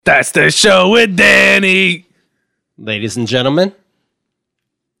That's the show with Danny. Ladies and gentlemen,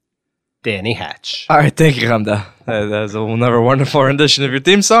 Danny Hatch. All right, thank you, Chemda. That was another wonderful rendition of your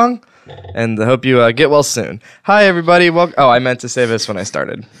theme song, and I hope you get well soon. Hi, everybody. I meant to say this when I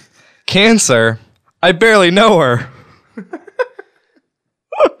started. Cancer. I barely know her.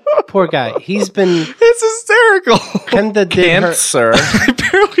 Poor guy. He's been... It's hysterical. Chemda did Cancer. I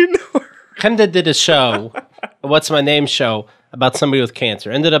barely know her. Chemda did a show, a What's My Name show, about somebody with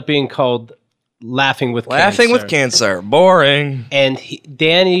cancer. Ended up being called Laughing with Cancer. Boring. And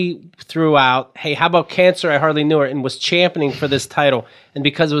Danny threw out, hey, how about Cancer? I hardly knew her, and was championing for this title. And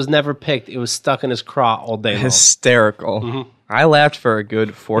because it was never picked, it was stuck in his craw all day long. Hysterical. Mm-hmm. I laughed for a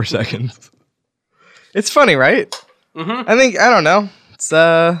good 4 seconds. It's funny, right? Mm-hmm. I don't know. It's,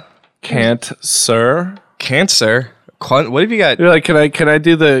 Cancer. Cancer. What have you got? You're like, can I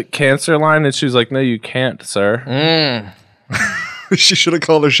do the cancer line? And she's like, no, you can't, sir. She should have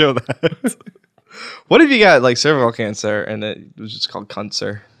called her show that. What if you got like cervical cancer and it was just called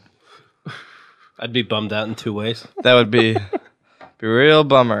cancer? I'd be bummed out in 2 ways. That would be a real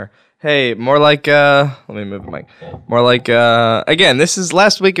bummer. Hey, more like let me move the mic. More like again, this is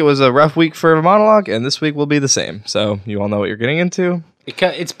last week. It was a rough week for a monologue, and this week will be the same. So you all know what you're getting into.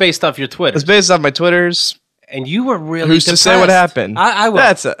 It's based off your Twitter. It's based off my Twitters. And you were really Who's depressed. to say what happened? I will.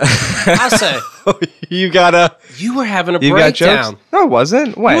 That's it. I'll say. You were having a got breakdown. jokes? No, it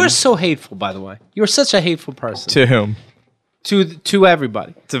wasn't. When? You were so hateful, by the way. You were such a hateful person. To whom? To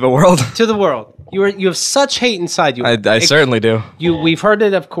everybody. To the world? To the world. You have such hate inside you. I certainly do. We've heard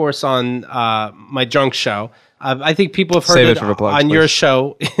it, of course, on my drunk show. I think people have heard Save it for plugs, on your please.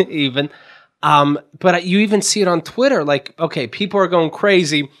 show, even. But you even see it on Twitter. Like, okay, people are going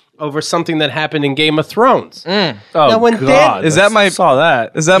crazy over something that happened in Game of Thrones. Oh, Now, when God. Is that my- saw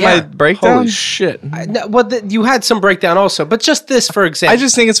that. Is that Yeah. my breakdown? Holy shit. You had some breakdown also, but just this, for example. I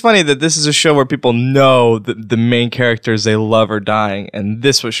just think it's funny that this is a show where people know that the main characters they love are dying, and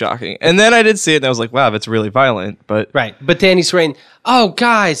this was shocking. And then I did see it, and I was like, wow, that's really violent. But Right, but Danny's saying, oh,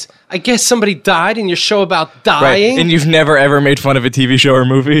 guys, I guess somebody died in your show about dying? and you've never ever made fun of a TV show or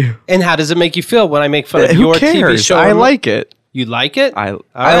movie. And how does it make you feel when I make fun of Who your cares? TV show? I like it. You like it? I All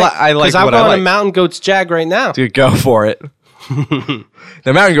like Because what I'm I going like. to Mountain Goats Jag right now. Dude, go for it. The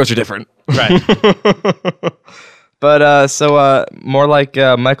mountain goats are different. Right. But more like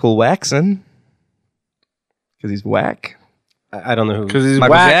Michael Waxon, because he's whack. I don't know who. Because he's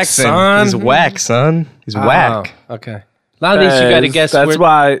Michael whack, Jackson. son. He's whack, son. He's whack. Oh, okay. A lot of these you got to guess.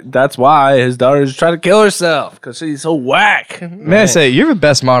 That's why his daughter's trying to kill herself. Because she's so whack. May I say, you're the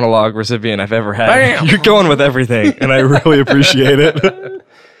best monologue recipient I've ever had. Bam! You're going with everything, and I really appreciate it.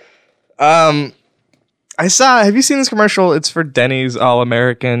 Have you seen this commercial? It's for Denny's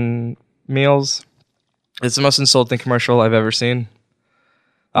All-American Meals. It's the most insulting commercial I've ever seen.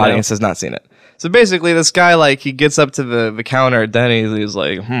 The audience has not seen it. So basically, this guy, like, he gets up to the counter at Denny's, and he's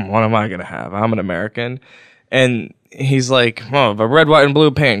like, what am I going to have? I'm an American. And he's like, the red, white, and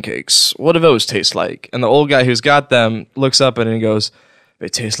blue pancakes. What do those taste like? And the old guy who's got them looks up at it and he goes, they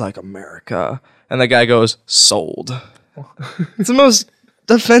taste like America. And the guy goes, sold. It's the most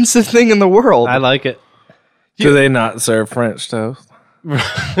offensive thing in the world. I like it. Do they not serve French toast? They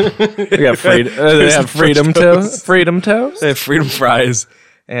got freedom. They have freedom toast. Freedom toast. They have freedom fries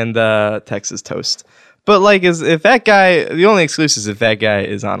and Texas toast. But like, if that guy, the only excuse is if that guy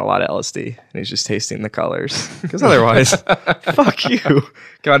is on a lot of LSD and he's just tasting the colors. Because otherwise, fuck you,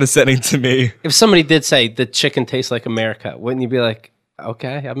 condescending to me. If somebody did say the chicken tastes like America, wouldn't you be like,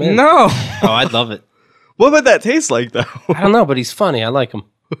 okay, I'm in? No. Oh, I'd love it. What would that taste like, though? I don't know, but he's funny. I like him.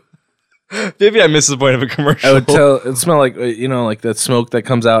 Maybe I missed the point of a commercial. I would tell. It smell like like that smoke that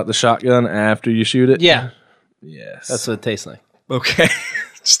comes out the shotgun after you shoot it. Yeah, Yes. that's what it tastes like. Okay,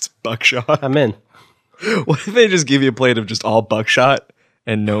 just buckshot. I'm in. What if they just give you a plate of just all buckshot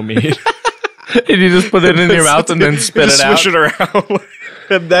and no meat? and you just put it in your mouth and then spit just it out. swish it around.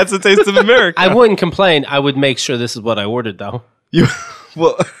 And that's the taste of America. I wouldn't complain. I would make sure this is what I ordered, though.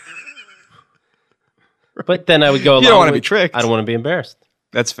 Well, But then I would go along. you don't want to with- be tricked. I don't want to be embarrassed.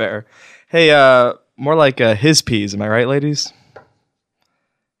 That's fair. Hey, more like his peas. Am I right, ladies?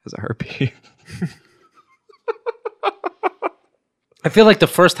 As a her pea. I feel like the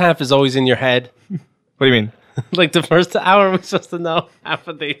first half is always in your head. What do you mean? Like the first hour, we're supposed to know half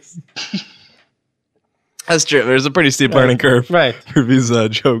of these. That's true. There's a pretty steep learning curve Right. for these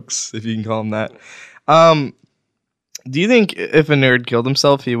jokes, if you can call them that. Do you think if a nerd killed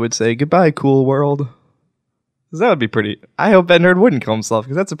himself, he would say, goodbye, cool world? Because that would be pretty... I hope that nerd wouldn't kill himself,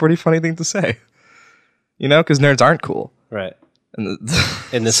 because that's a pretty funny thing to say. You know, because nerds aren't cool. Right. And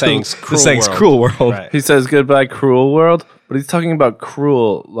In the saying's cruel the saying's world. cruel world. Right. He says goodbye, cruel world, but he's talking about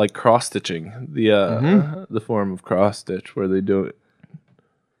cruel, like cross stitching, the form of cross stitch where they do it.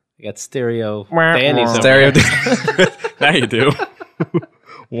 You got stereo Danny's over Stereo. there. Now you do.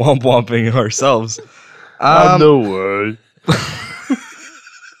 Womp womping ourselves. No way.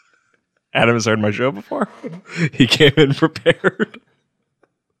 Adam has heard my show before. He came in prepared.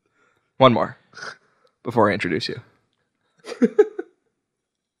 One more before I introduce you.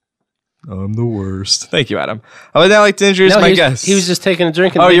 I'm the worst. Thank you, Adam. I would now like to introduce my guest. He was just taking a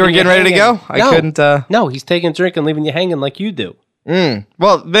drink. And Oh, you were leaving getting ready to hanging. go? I couldn't. No, he's taking a drink and leaving you hanging like you do.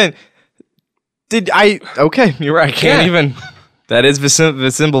 Well, then, did I? Okay, you're right. I can't even. That is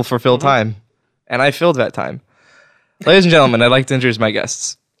the symbol for fill time, and I filled that time. Ladies and gentlemen, I'd like to introduce my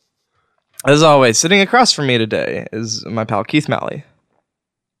guests. As always, sitting across from me today is my pal Keith Malley.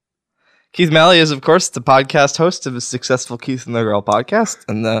 Keith Malley is, of course, the podcast host of the successful Keith and the Girl podcast,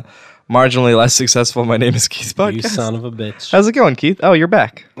 and the marginally less successful My Name is Keith podcast. You son of a bitch. How's it going, Keith? Oh, you're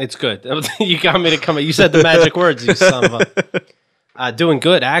back. It's good. You got me to come. You said the magic words, you son of a. Doing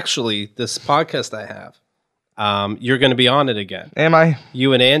good, actually. This podcast I have. You're going to be on it again. Am I?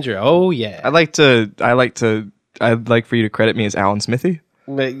 You and Andrew. Oh yeah. I'd like for you to credit me as Alan Smithy.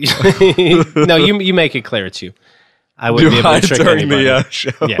 No, you make it clear it's you. I wouldn't be able to trick during anybody. the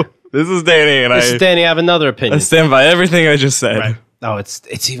show. Yeah. This is Danny, and This is Danny. I have another I opinion. stand by everything I just said. Right. Oh,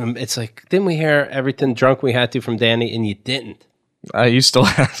 it's like, didn't we hear everything drunk we had to from Danny, and you didn't? You still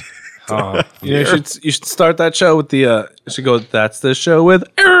have. Oh, You should start that show with the. You should go. That's the show with.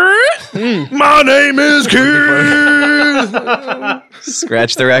 My name is Keith.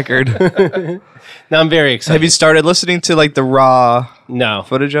 Scratch the record. now I'm very excited. Have you started listening to like the raw No,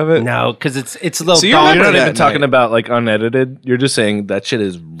 footage of it? no, because it's a little. So you You're remember not that even talking night. about like unedited. You're just saying that shit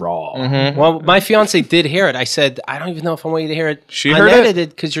is raw. Well, my fiance did hear it. I said, I don't even know if I want you to hear it. She heard it? unedited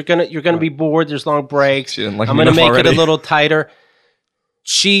because you're gonna be bored. There's long breaks. She didn't like I'm me gonna enough make it already. a little tighter.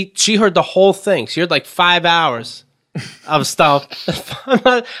 She heard the whole thing. She heard like 5 hours of stuff.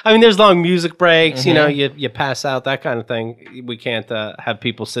 I mean, there's long music breaks. You know, you pass out, that kind of thing. We can't have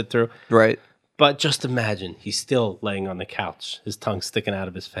people sit through. Right. But just imagine, he's still laying on the couch, his tongue sticking out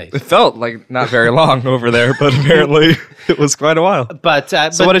of his face. It felt like not very long over there, but apparently it was quite a while.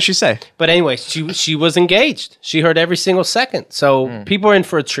 So what did she say? But anyway, she was engaged. She heard every single second. So people are in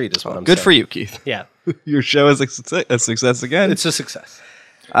for a treat, is what I'm saying. Good for you, Keith. Yeah, Your show is a success again. it's a success.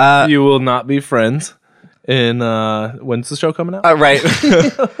 You will not be friends. In when's the show coming out? Right.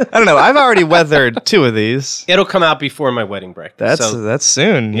 I don't know. I've already weathered 2 of these. It'll come out before my wedding break. That's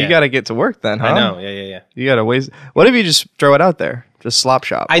soon. Yeah. You got to get to work then, huh? I know. Yeah. You got to waste. What if you just throw it out there? Just slop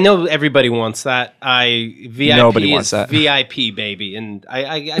shop. I know everybody wants that. VIP Nobody is wants that. VIP, baby. And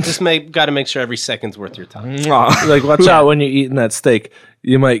I just got to make sure every second's worth your time. Mwah. Like, watch out when you're eating that steak.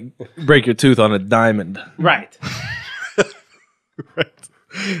 You might break your tooth on a diamond. Right.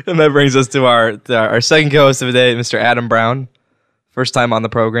 And that brings us to our second co-host of the day, Mr. Adam Brown. First time on the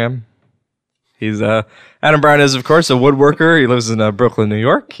program. He's Adam Brown is, of course, a woodworker. He lives in Brooklyn, New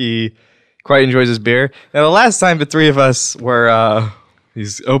York. He quite enjoys his beer. Now, the last time the 3 of us were,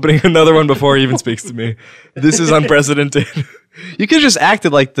 he's opening another one before he even speaks to me. This is unprecedented. You could have just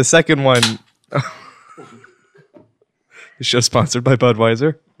acted like the second one. The show sponsored by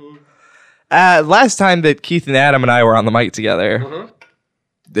Budweiser. Last time that Keith and Adam and I were on the mic together,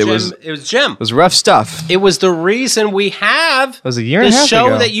 it was Jim. was rough stuff. It was the reason we have It was a year and a the half show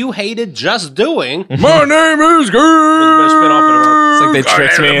ago. that you hated just doing. My name is Keith. It's like they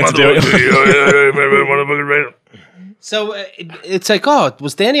tricked me into doing it. So it's like, oh,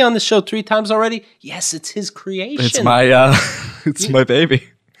 was Danny on the show 3 times already? Yes, it's his creation. It's my it's my baby.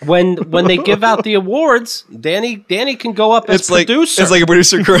 when they give out the awards, Danny can go up as It's like producer. it's like a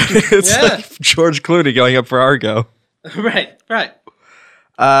producer credit. It's Yeah. like George Clooney going up for Argo. right.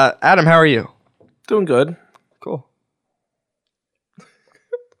 Adam, how are you? Doing good. Cool.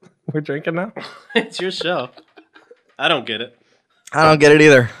 We're drinking now. It's your show. I don't get it. I don't get it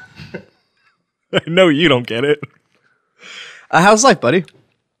either. I know you don't get it. How's life, buddy?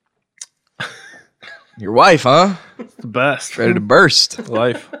 Your wife, huh? The best. Ready to burst.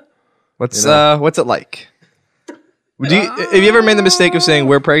 Life. What's it like? Have you ever made the mistake of saying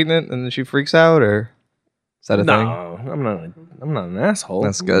we're pregnant and then she freaks out, or is that a thing? No, I'm not an asshole.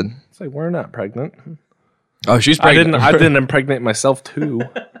 That's good. It's like we're not pregnant. Oh, she's I pregnant. didn't impregnate myself too.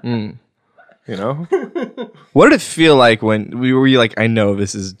 You know? What did it feel like when were you like, I know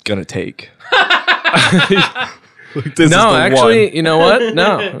this is gonna take? Like, this is No, the actually, one. you know what?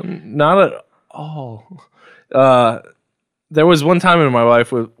 No, not at all. There was one time in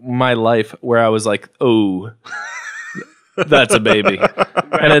my life where I was like, oh, that's a baby,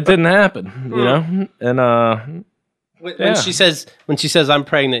 and it didn't happen, you know. And When she says I'm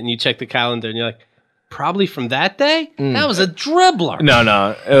pregnant, and you check the calendar, and you're like, probably from that day. That was a dribbler.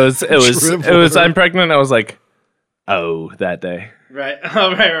 no, it was. I'm pregnant. I was like, oh, that day. Right.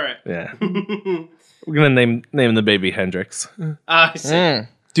 Oh, right. Yeah. We're gonna name the baby Hendrix. I see.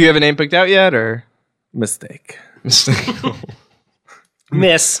 Do you have a name picked out yet, or Mistake.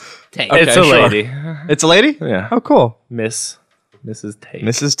 Miss Take. It's a sure. lady. It's a lady? Yeah. Oh, cool. Mrs. Take.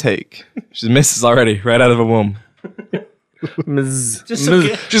 Mrs. Take. She's Mrs. already, right out of the womb. Ms. Just so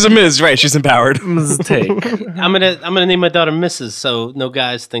She's a Ms. Right? She's empowered. Mrs. Take. I'm gonna name my daughter Mrs. So no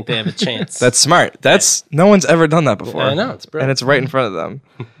guys think they have a chance. That's smart. That's no one's ever done that before. I know, it's brilliant. And it's right in front of them.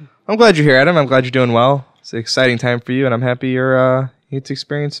 I'm glad you're here, Adam. I'm glad you're doing well. It's an exciting time for you, and I'm happy you get to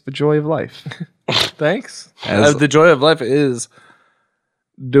experience the joy of life. Thanks. As- The joy of life is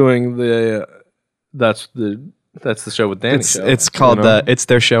doing the. That's the show with Danny. It's called It's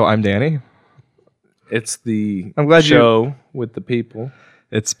Their Show. I'm Danny. It's the I'm glad show with the people.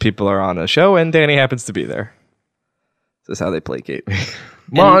 It's people are on a show, and Danny happens to be there. This is how they placate me.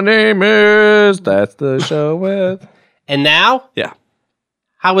 My name is. That's the show with. And now, Yeah.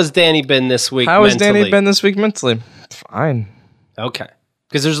 how has Danny been this week? How has mentally? Danny been this week mentally? Fine. Okay,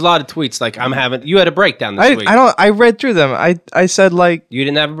 because there's a lot of tweets like you had a breakdown this week. I read through them. I said like You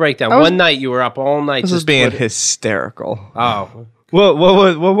didn't have a breakdown. was- One night you were up all night. this was just being Twitter- hysterical. Oh, What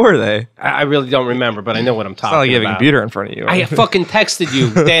were they? I really don't remember, but I know what I'm It's talking not like you have a about. computer in front of you. I fucking texted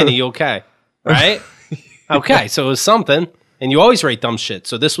you, Danny. You okay? Right? Okay, so it was something, and you always rate dumb shit.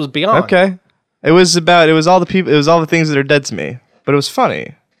 So this was beyond. Okay. It was all the things that are dead to me, but it was funny.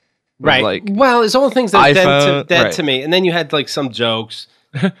 It was Right. Like Well, it's all the things that are iPhone, dead right. to me, and then you had like some jokes.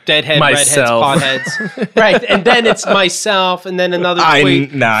 Deadhead, Myself. redheads, potheads. Right. And then it's myself, and then another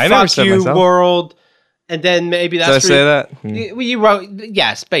tweet. I never Fuck said you, myself. world. And then maybe Did I that's say that? You wrote,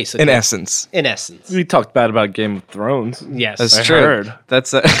 yes, basically. In essence. In essence. We talked bad about Game of Thrones. Yes. That's I true. heard.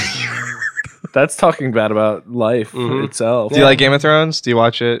 That's That's talking bad about life itself. Do you like Game of Thrones? Do you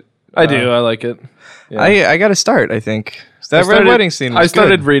watch it? I do. I like it. Yeah. I got to start, I think. That I red started- wedding scene was I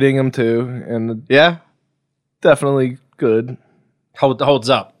started good. reading them too, and Yeah? definitely good. Holds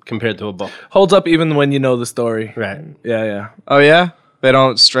up compared to a book. Holds up even when you know the story. Right. Yeah, Oh, yeah? They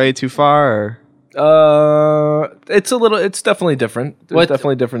don't stray too far? Or? It's definitely different. There's What-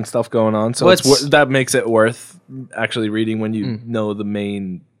 definitely different stuff going on. So that makes it worth actually reading when you know the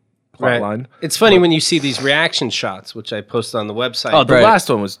main plot Right. line. It's funny when you see these reaction shots, which I posted on the website. Oh, the Right. last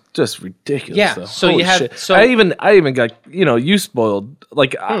one was just ridiculous. Yeah, though. so you Holy have- shit. so- I even got you spoiled.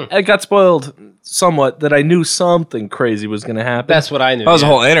 Like I got spoiled somewhat that I knew something crazy was going to happen. That's what I knew. That was yeah.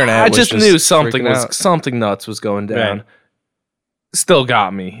 the whole internet. I was just knew freaking something nuts was going down. Right. Still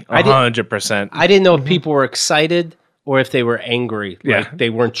got me I didn't- 100%. I didn't know if people were excited or if they were angry. Yeah. Like they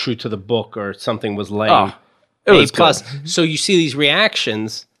weren't true to the book or something was lame. Oh, it was plus. good. So you see these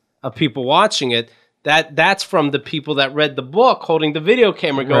reactions of people watching it. That's from the people that read the book holding the video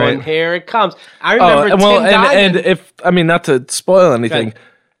camera going, Right. here it comes. I remember Tim and Diamond. if not to spoil anything, Okay.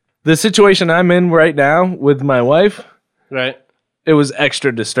 the situation I'm in right now with my wife, Right. it was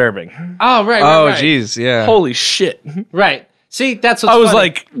extra disturbing. Oh, right. Oh, right. jeez, yeah. Holy shit! Right. See, that's what's I was funny.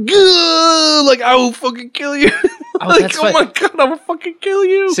 like, "Gah!" Like I will fucking kill you. Like, that's oh funny. my god, I will fucking kill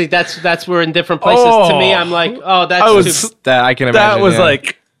you. See, that's we're in different places. To me, I'm like, oh, that's I was too. That I can imagine. that was yeah.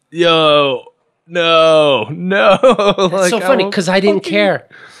 like, yo, no. Like, So funny I will because I didn't fucking- care.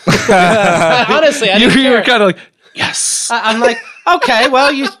 Honestly, I didn't You care. were kind of like, yes. I'm like, okay,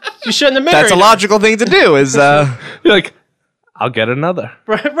 well, you shouldn't have married. That's a logical thing to do. Is You're like, I'll get another.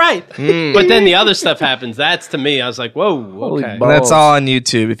 Right. But then the other stuff happens. That's to me. I was like, whoa, okay. balls. that's all on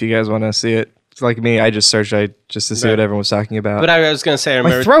YouTube if you guys want to see it. It's like me, I just searched just to see what everyone was talking about. But I was gonna say, I my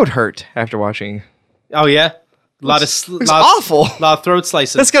remember. throat hurt after watching. Oh yeah, a lot of It's awful. lot of throat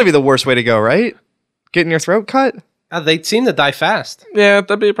slices. That's got to be the worst way to go, right? Getting your throat cut? They seem to die fast. Yeah,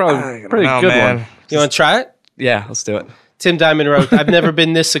 that'd be probably a pretty Oh, good man. one. You want to try it? Yeah, let's do it. Tim Diamond wrote, "I've never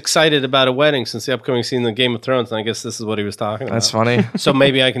been this excited about a wedding since the upcoming scene in Game of Thrones." And I guess this is what he was talking about. That's funny. So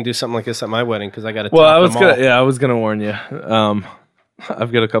maybe I can do something like this at my wedding because I got to. Well, I was gonna warn you.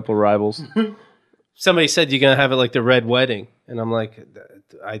 I've got a couple rivals. Somebody said you're gonna have it like the Red Wedding, and I'm like,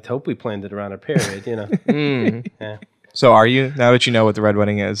 I hope we planned it around a period, you know. Yeah. So are you, now that you know what the Red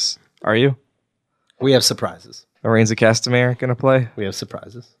Wedding is, are you? We have surprises. Lorenza Castamere going to play? We have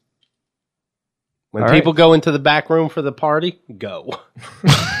surprises. When All right. people go into the back room for the party, go.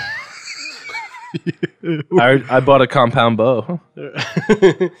 I bought a compound bow.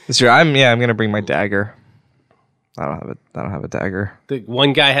 This year, I'm going to bring my dagger. I don't have a dagger. The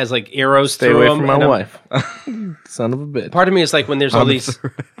one guy has like arrows Stay through away him. from my and wife. Son of a bitch. Part of me is like when there's all these,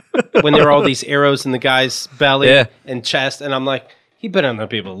 when there are all these arrows in the guy's belly and chest, and I'm like, he better not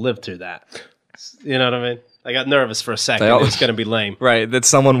be able to live through that. You know what I mean? I got nervous for a second. It was going to be lame. Right, that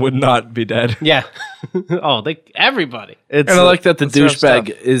someone would not be dead. Yeah. Everybody. And I like that the douchebag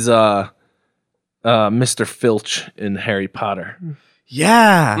is Mr. Filch in Harry Potter.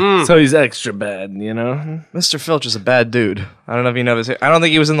 Yeah. So he's extra bad, you know? Mr. Filch is a bad dude. I don't know if you know this. I don't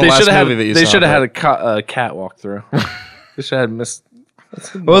think he was in the last movie that you saw. They should have had a cat walk through. They should have had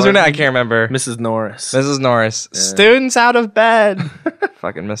what was her name? I can't remember. Mrs. Norris. Mrs. Norris. Yeah. Students out of bed.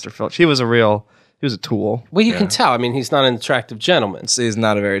 Fucking Mr. Filch. He was a tool. Well, you can tell. I mean, he's not an attractive gentleman. He's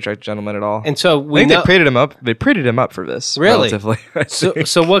not a very attractive gentleman at all. And so I think they prettied him up. They prettied him up for this. Really? Relatively.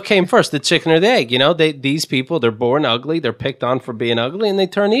 So what came first, the chicken or the egg? You know, these people, they're born ugly. They're picked on for being ugly, and they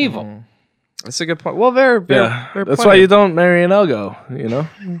turn evil. That's a good point. Well, they're that's why you don't marry an Uggo, you know?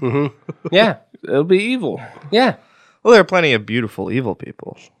 Mm-hmm. Yeah. It'll be evil. Yeah. Well, there are plenty of beautiful evil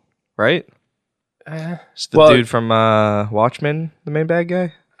people, right? Just the dude from Watchmen, the main bad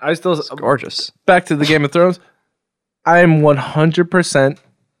guy. It's gorgeous. Back to the Game of Thrones. I am 100%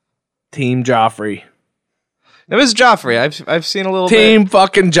 Team Joffrey. It was Joffrey. I've seen a little Team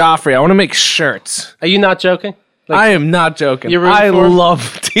fucking Joffrey. I want to make shirts. Are you not joking? I am not joking. I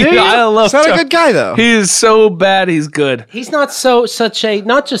love Team. I love. He's not a good guy though. He is so bad. He's good. He's not such a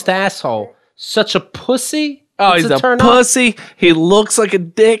not just asshole, such a pussy. Oh, he's a pussy. He looks like a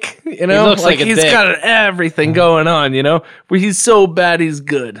dick. You know, he looks like a he's dick. got everything going on. You know, but he's so bad. He's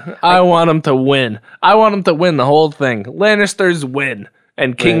good. I want him to win. I want him to win the whole thing. Lannisters win,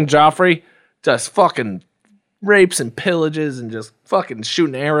 and King Joffrey just fucking rapes and pillages and just fucking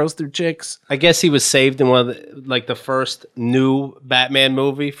shooting arrows through chicks. I guess he was saved in one of the first new Batman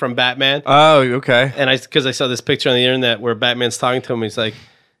movie from Batman. Oh, okay. And because I saw this picture on the internet where Batman's talking to him, he's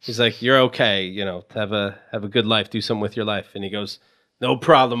like, you're okay, you know, have a good life, do something with your life. And he goes, no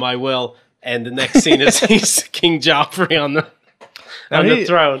problem, I will. And the next scene is he's King Joffrey on the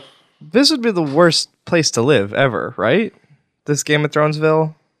throne. This would be the worst place to live ever, right? This Game of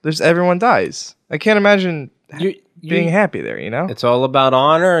Thronesville. Everyone dies. I can't imagine being happy there, you know? It's all about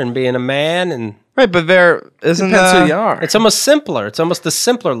honor and being a man and right, but there isn't depends who you are. It's almost simpler. It's almost a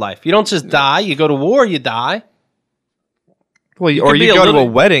simpler life. You don't just die, you go to war, you die. Well, you go to a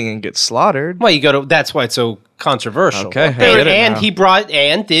wedding and get slaughtered. Well, that's why it's so controversial. Okay,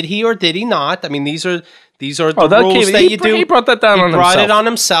 did he or did he not? I mean, these are the rules that you do. He brought that down on himself. He brought it on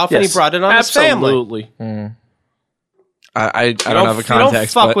himself, and he brought it on his family. Absolutely. I don't have a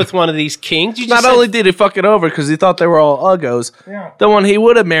context. You don't fuck with one of these kings. Not only did he fuck it over because he thought they were all Uggos, the one he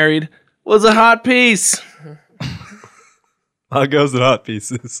would have married was a hot piece. Uggos and hot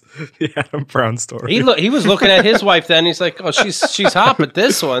pieces. The Adam Brown story. He was looking at his wife then. He's like, oh, she's hot, but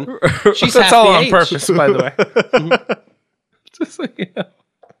this one, she's That's half all the on age. purpose, by the way. Just like, you know.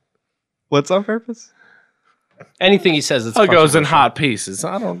 What's on purpose? Anything he says, it's Uggos and hot pieces.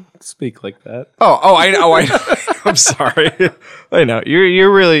 I don't speak like that. Oh, I know. I'm sorry. I know.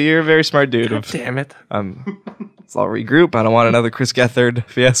 You're a very smart dude. Damn it. Let's all regroup. I don't want another Chris Gethard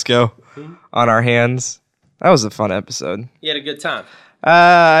fiasco on our hands. That was a fun episode. You had a good time.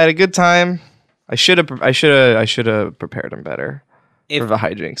 I had a good time. I should have prepared him better for the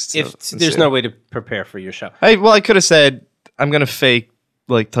hijinks. If there's no way to prepare for your show, I could have said I'm gonna fake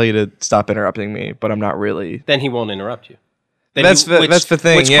tell you to stop interrupting me, but I'm not really. Then he won't interrupt you. That's the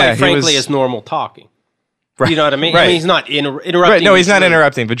thing. Which, quite frankly, is normal talking. Right. You know what I mean? Right. I mean, he's not interrupting. Right. No, he's not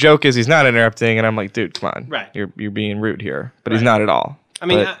interrupting. The joke is he's not interrupting, and I'm like, dude, come on. Right. You're being rude here, but he's not at all. I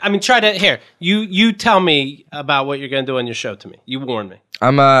mean, try to here. You tell me about what you're going to do on your show to me. You warn me.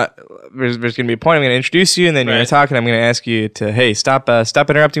 I'm there's going to be a point. I'm going to introduce you, and then you're going to talk, and I'm going to ask you to hey stop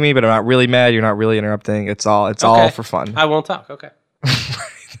interrupting me. But I'm not really mad. You're not really interrupting. It's all for fun. I won't talk. Okay.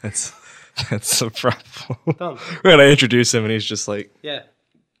 That's the problem. Done. We're going to introduce him, and he's just like, yeah,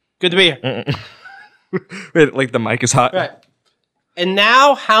 good to be here. Wait, like the mic is hot. Right. And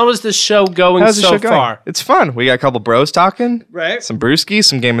now, how is the show going so far? It's fun. We got a couple bros talking. Right. Some brewskis,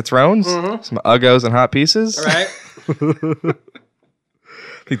 some Game of Thrones, some Uggos and hot pieces. All right.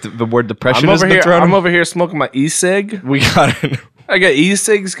 I think the word depression is the throne. I'm over here smoking my e-cig. I got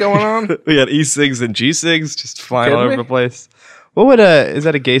e-cigs going on. We got e-cigs and g-cigs just flying all over the place. What is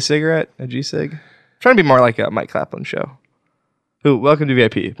that a gay cigarette? A g-cig? Trying to be more like a Mike Kaplan show. Welcome to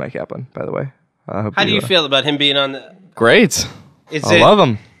VIP, Mike Kaplan, by the way. How do you feel about him being on the... Great. I love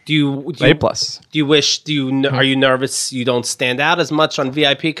him. Do you A+. Are you nervous you don't stand out as much on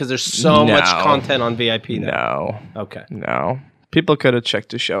VIP because there's so much content on VIP now? No. Okay. No. People could have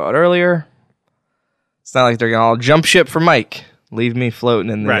checked the show out earlier. It's not like they're gonna all jump ship for Mike. Leave me floating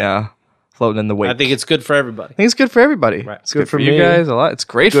in the wake. I think it's good for everybody. I think it's good for everybody. Right. It's good for me. you guys a lot. It's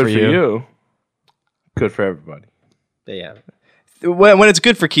great Good for you. Good for everybody. Yeah. When it's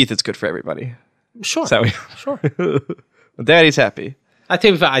good for Keith, it's good for everybody. Sure. So Sure. Daddy's happy. I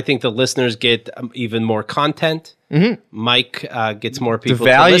think the listeners get even more content. Mm-hmm. Mike gets more people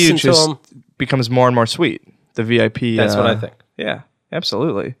The value to listen just to him. becomes more and more sweet. The VIP. That's what I think. Yeah,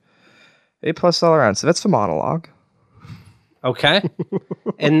 absolutely. A+ all around. So that's the monologue. Okay.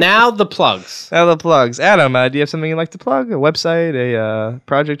 And now the plugs. Now the plugs. Adam, do you have something you'd like to plug? A website, a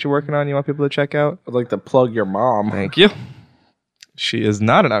project you're working on you want people to check out? I'd like to plug your mom. Thank you. She is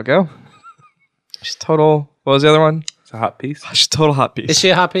not an outgo. She's total. What was the other one? It's a hot piece. She's total hot piece. Is she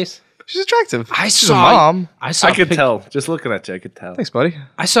a hot piece? She's attractive. She's a saw- mom. I I could tell. Just looking at you, I could tell. Thanks, buddy.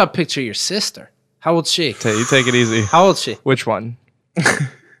 I saw a picture of your sister. How old's she? You take it easy. How old's she? Which one?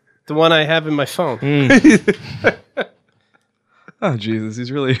 The one I have in my phone. Oh, Jesus.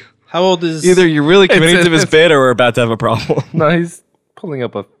 He's really... How old is... Either you're really committing to this bit or we're about to have a problem. No, he's pulling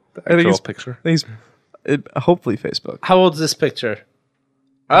up a actual picture. He's hopefully Facebook. How old's this picture?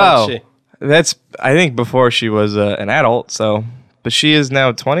 How old's she? That's, I think, before she was an adult, so... But she is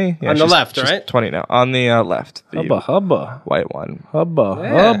now 20? Yeah, On the she's- left, she's right? 20 now. On the left. The Hubba hubba. white one. Hubba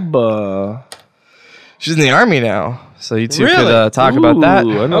Yeah. hubba. She's in the army now, so you two Really? could talk about that.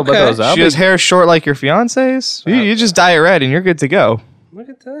 Ooh, I know Okay. about those. She has hair short like your fiance's. You just dye it red and you're good to go. Look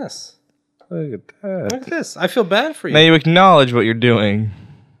at this. Look at that. Look at this. I feel bad for you. Now you acknowledge what you're doing.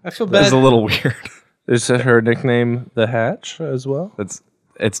 I feel That's bad. a little weird. Is her nickname the Hatch as well?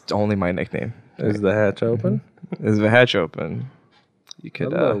 It's only my nickname. Is the hatch open? Is the hatch open? You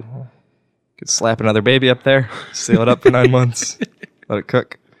could Hello. could slap another baby up there, seal it up for 9 months, let it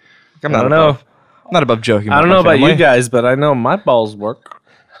cook. I'm I not don't know. above. I'm not above joking. I don't my know about family. you guys, but I know my balls work.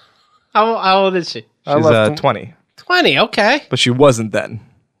 How old is she? I She's left them- 20, 20. Okay. but she wasn't then.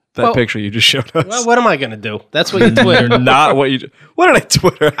 That Well- picture you just showed us. Well, what am I going to do? That's what you twittered. Not what you. What did I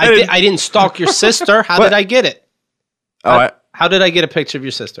Twitter? I didn't stalk your sister. How did I get it? Oh, How did I get a picture of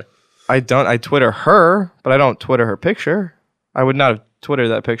your sister? I don't. I Twitter her, but I don't Twitter her picture. I would not have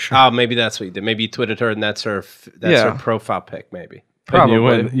Twittered that picture. Oh, maybe that's what you did. Maybe you twittered her, and that's her. That's Yeah. her profile pic. Maybe. Probably.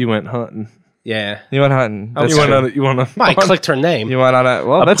 And you went hunting. Yeah. You went hunting. That's You went true. on. You went on. I clicked her name. You went on a.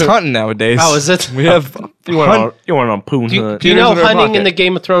 Well, that's hunting nowadays. Oh, is it? We have. You went on. You went on poon Do you, hunt. do you know Peter's in her hunting in pocket. the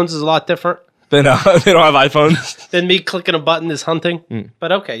Game of Thrones is a lot different They don't have iPhones. than me clicking a button is hunting?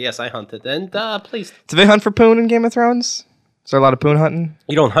 But okay, yes, I hunted. And please. Do they hunt for poon in Game of Thrones? Is there a lot of poon hunting?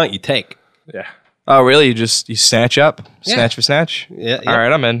 You don't hunt, you take. Yeah. Oh, really? You snatch up? Yeah. Snatch for snatch? Yeah. All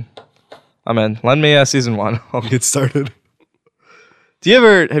right, I'm in. Lend me season 1. I'll get started.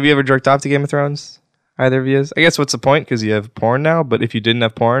 Have you ever jerked off to Game of Thrones? Either of you? I guess what's the point? Because you have porn now, but if you didn't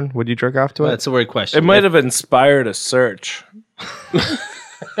have porn, would you jerk off to it? That's a weird question. It might have inspired a search.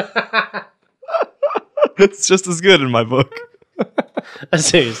 It's just as good in my book. I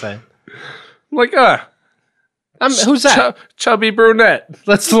see what you're saying. Like, Who's that? chubby brunette.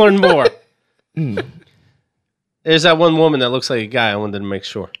 Let's learn more. There's that one woman that looks like a guy. I wanted to make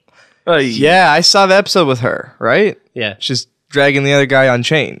sure. Yeah, I saw the episode with her, right? Yeah. She's dragging the other guy on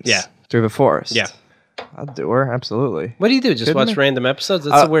chains. Yeah. Through the forest. Yeah. I'll do her, absolutely. What do you do? Just watch random episodes?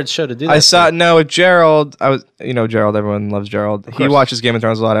 That's a weird show to do that. I saw with Gerald. Gerald. Everyone loves Gerald. He watches Game of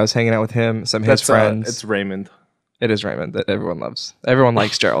Thrones a lot. I was hanging out with him, some of his friends. It's Raymond. It is Raymond that everyone loves. Everyone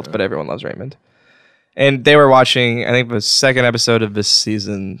likes Gerald, but everyone loves Raymond. And they were watching, I think, the second episode of this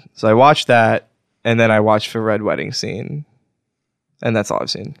season. So I watched that, and then I watched the red wedding scene, and that's all I've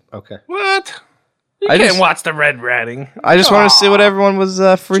seen. Okay. What? You I can't just- watch the red ratting. I just wanted to see what everyone was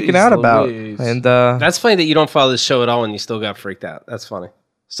freaking Jeez out about, Louise. and That's funny that you don't follow this show at all and you still got freaked out. That's funny.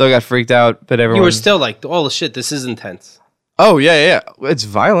 still got freaked out. But everyone, You were still like, oh, shit, this is intense. oh yeah, it's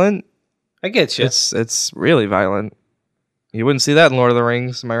violent. I get you. It's really violent. You wouldn't see that in Lord of the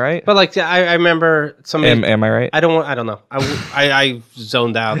Rings, am I right? But like, I remember somebody. Am I right? I don't know. I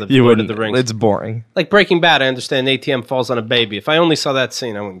zoned out of You Lord of wouldn't. the Rings. It's boring. Like Breaking Bad, I understand ATM falls on a baby. If I only saw that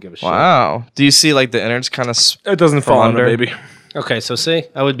scene, I wouldn't give a shit. Wow. Do you see like the innards kind of? It doesn't fall on under. a baby. Okay, so see,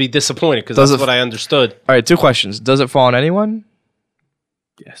 I would be disappointed because Does that's it- what I understood. All right, 2 questions. Does it fall on anyone?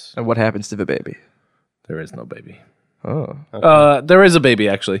 Yes. And what happens to the baby? There is no baby. Oh. There is a baby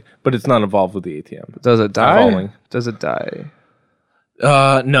actually, but it's not involved with the ATM. Does it die? Evolving. Does it die?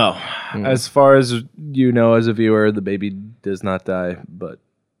 No. As far as you know, as a viewer, the baby does not die, but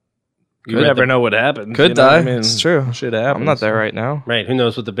you Could. never know what happens. Could you know what die. I mean, It's true. Shit happens. I'm not there right now. Right? Who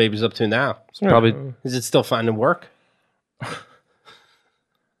knows what the baby's up to now? Probably. Is it still finding work?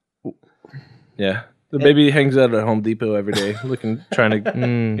 Yeah. The baby hangs out at Home Depot every day, trying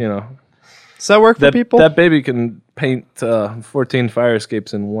to, Does that work for people? That baby can paint 14 fire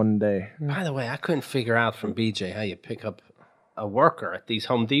escapes in one day. By the way, I couldn't figure out from BJ how you pick up a worker at these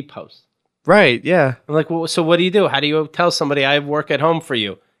Home Depots. Right, yeah. I'm like, well, so what do you do? How do you tell somebody I work at home for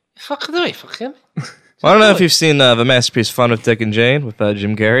you? Fuck do it, fuck him. Well, I don't know if you've seen the masterpiece Fun with Dick and Jane with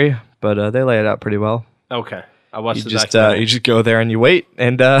Jim Carrey, but they lay it out pretty well. Okay. I watched You just go there and you wait,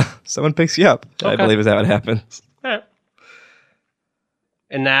 and someone picks you up. I believe is how it happens. All right.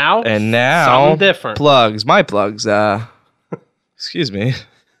 And now, something different. Plugs. My plugs. Excuse me.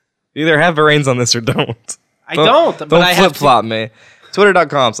 Either have reins on this or don't. I don't. But Don't I flip flop me.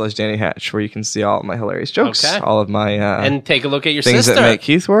 Twitter.com/Danny Hatch, where you can see all of my hilarious jokes, Okay. all of my and take a look at your things sister. that make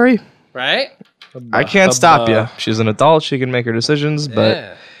Keith worry. Right? I can't stop you. She's an adult; she can make her decisions,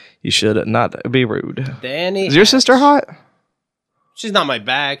 but you should not be rude. Danny. Is your sister hot? She's not my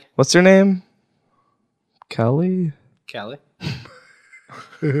bag. What's her name? Kelly. Kelly.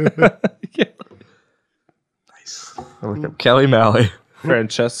 Nice. I look up Kelly Malley.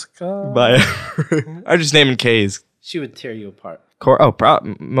 Francesca. Bye. I'm just naming K's. She would tear you apart.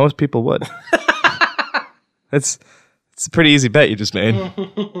 Most people would. It's a pretty easy bet you just made.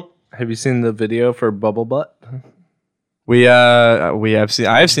 Have you seen the video for Bubble Butt? We have seen.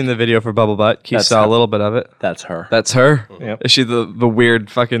 I have seen the video for Bubble Butt. Keith saw a little bit of it. That's her. That's her. Yep. Is she the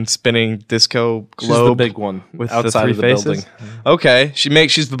weird fucking spinning disco globe? She's the big one with outside the three of the faces. building. Okay,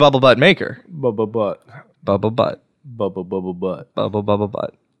 she's the Bubble Butt maker. Bubble Butt. Bubble Butt. Bubble Butt. Bubble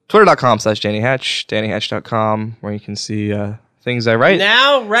Butt. Twitter.com/Danny Hatch. DannyHatch.com, where you can see things I write.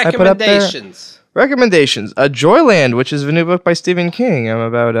 Now, recommendations. Recommendations. Joyland, which is a new book by Stephen King. I'm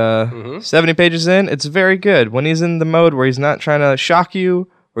about 70 pages in. It's very good. When he's in the mode where he's not trying to shock you,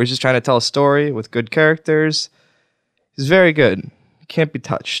 where he's just trying to tell a story with good characters, he's very good. He can't be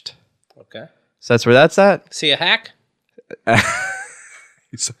touched. Okay. So that's where that's at. See a hack?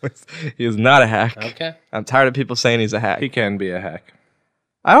 He is not a hack. Okay. I'm tired of people saying he's a hack. He can be a hack.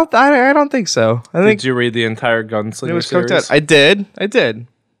 I don't think so. I think Did you read the entire Gunslinger it was series? cooked out. I did.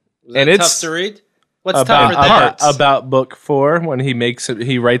 Was And that it's- tough to read? What's tough for that? parts. About book 4 when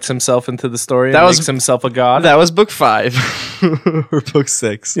he writes himself into the story That and was- makes himself a god. That was book 5 or book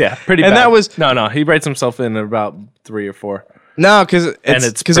 6. Yeah, pretty And bad. that was- No, he writes himself in about 3 or 4. No, because it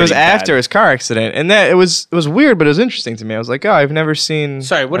was pretty after bad. his car accident, and that it was weird, but it was interesting to me. I was like, oh, I've never seen.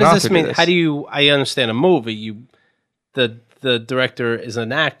 Sorry, what an does this author mean? do How do you? I understand a movie. The director is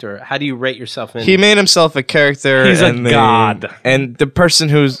an actor. How do you rate yourself in? He made himself a character. He's a and god. and the person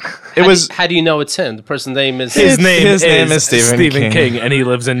who's How do you know it's him? The person's name is His name is Stephen King. and he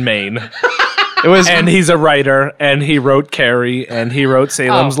lives in Maine. it was And he's a writer, and he wrote Carrie, and he wrote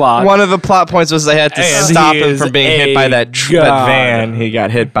Salem's Lot. one of the plot points was they had to And stop he him is from being hit by that god. van he got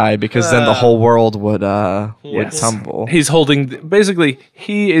hit by because then the whole world would Yes. tumble. He is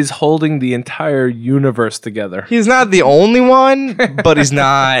holding the entire universe together. He's not the only one, but he's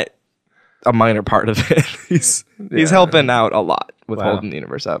not a minor part of it. He's helping out a lot with Wow. holding the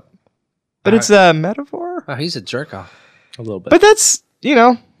universe up. But it's a metaphor. Oh, he's a jerk off. A little bit. But that's,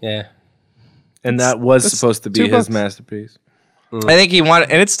 Yeah. And that was that's supposed to be 2 his books. masterpiece. I think he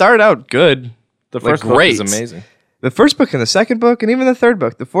wanted, and it started out good. The Like, first book great. is amazing. The first book and the second book, and even the third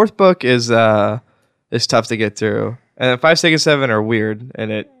book. The fourth book is tough to get through, and 5, 6, and 7 are weird.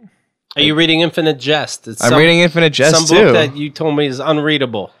 And Are you reading Infinite Jest? It's I'm reading Infinite Jest some too. book that you told me is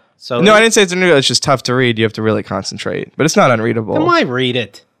unreadable. So No, I didn't say it's unreadable. It's just tough to read. You have to really concentrate, but it's not unreadable. Then why read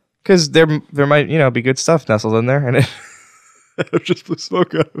it? Because there might be good stuff nestled in there, and it just blew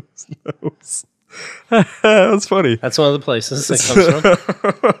smoke out of his nose. That's funny. That's one of the places it comes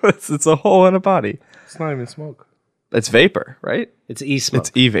from. it's a hole in a body. It's not even smoke. It's vapor, right? It's e-smoke.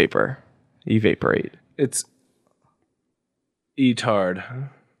 It's e-vapor. E-vaporate. It's e-tard.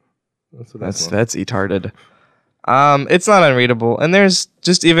 That's what That's e-tarded. It's not unreadable, and there's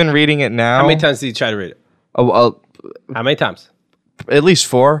just even reading it now. How many times did you try to read it? Oh, How many times? at least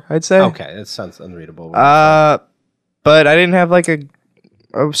 4, I'd say. Okay, that sounds unreadable. But I didn't have like a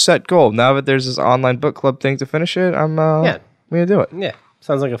set goal. Now that there's this online book club thing to finish it, I'm gonna do it. yeah,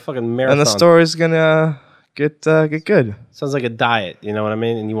 sounds like a fucking marathon. And the story's gonna get good. Sounds like a diet. You know what I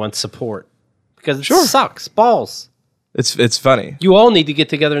mean? And you want support because it Sure. sucks balls. It's funny. You all need to get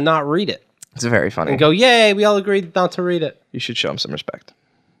together and not read it It's very funny. and go, yay! We all agreed not to read it. You should show him some respect.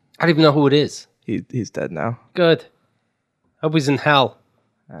 I don't even know who it is. He's dead now. Good. Hope he's in hell.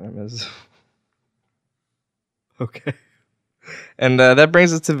 Adam is okay. And that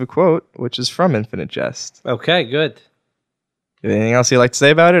brings us to the quote, which is from Infinite Jest. Okay, good. Anything else you'd like to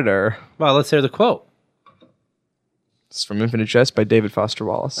say about it, or Well, let's hear the quote. It's from Infinite Jest by David Foster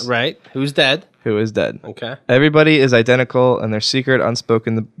Wallace. Right. Who's dead? Who is dead. Okay. Everybody is identical in their secret,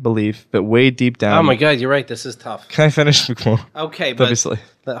 unspoken belief, but way deep down. Oh my God, you're right. This is tough. Can I finish? Okay, but Obviously.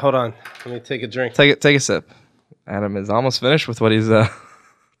 hold on. Let me take a drink. Take a sip. Adam is almost finished with what he's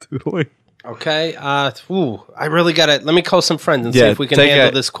doodling. Okay. I really got to. Let me call some friends and see if we can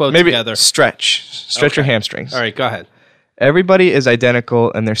handle this quote together. Stretch your hamstrings. All right, go ahead. Everybody is identical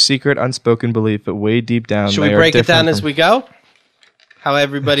in their secret, unspoken belief, but way deep down. Should we break it down as we go? How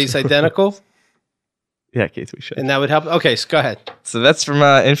everybody's identical? Yeah, Keith, we should. And that would help. Okay, so go ahead. So that's from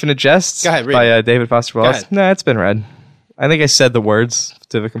Infinite Jest by David Foster Wallace. Nah, it's been read. I think I said the words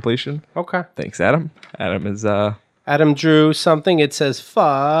to the completion. Okay. Thanks, Adam. Adam drew something. It says,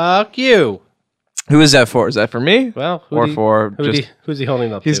 fuck you. Who is that for? Is that for me? Well, who's he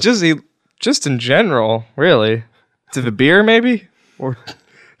holding up to? Just in general, really. To the beer, maybe? Or I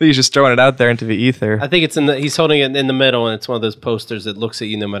think he's just throwing it out there into the ether. I think he's holding it in the middle, and it's one of those posters that looks at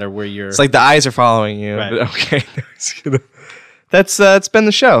you no matter where you're. It's like the eyes are following you. Right. But okay. That's it's been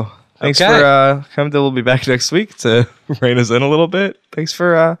the show. Thanks for Chemda. We'll be back next week to rein us in a little bit. Thanks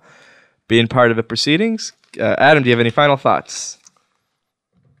for being part of the proceedings. Adam, do you have any final thoughts?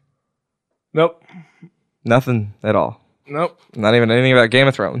 Nope. Nothing at all. Nope. Not even anything about Game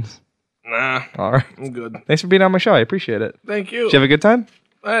of Thrones. Nah. All right. I'm good. Thanks for being on my show. I appreciate it. Thank you. Did you have a good time?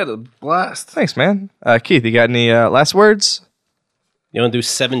 I had a blast. Thanks, man. Keith, you got any last words? You want to do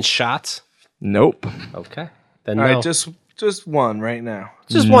 7 shots? Nope. Okay. Then All no. right, just one right now.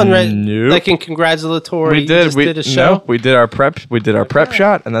 Just one, right? Nope. Like in congratulatory. We did. Did a show. No, we did our prep. We did our prep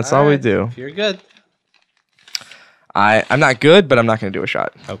shot, and that's all we do. If you're good. I'm not good, but I'm not going to do a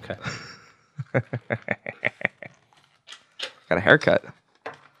shot. Okay. Got a haircut.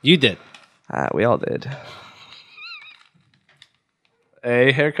 You did. We all did.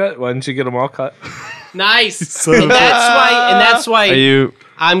 A haircut? Why didn't you get them all cut? Nice. And that's why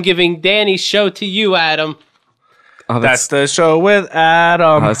I'm giving Danny's show to you, Adam. Oh, that's the show with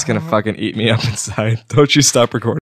Adam. Oh, that's going to fucking eat me up inside. Don't you stop recording.